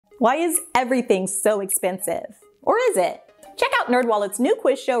Why is everything so expensive? Or is it? Check out NerdWallet's new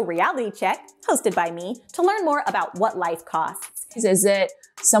quiz show, Reality Check, hosted by me, to learn more about what life costs. Is it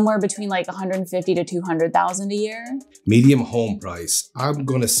somewhere between like $150,000 to $200,000 a year? Medium home price, I'm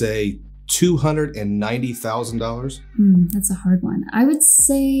gonna say $290,000. That's a hard one. I would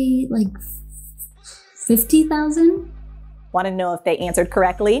say like 50,000. Want to know if they answered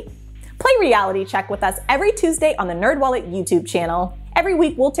correctly? Play Reality Check with us every Tuesday on the NerdWallet YouTube channel. Every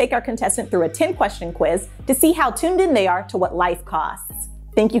week, we'll take our contestant through a 10-question quiz to see how tuned in they are to what life costs.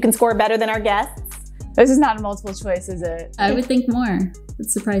 Think you can score better than our guests? This is not a multiple choice, is it? I would think more.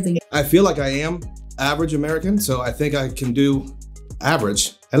 It's surprising. I feel like I am average American, so I think I can do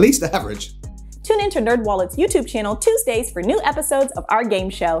average, at least average. Tune in to NerdWallet's YouTube channel Tuesdays for new episodes of our game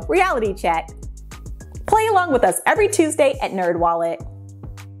show, Reality Check. Play along with us every Tuesday at NerdWallet.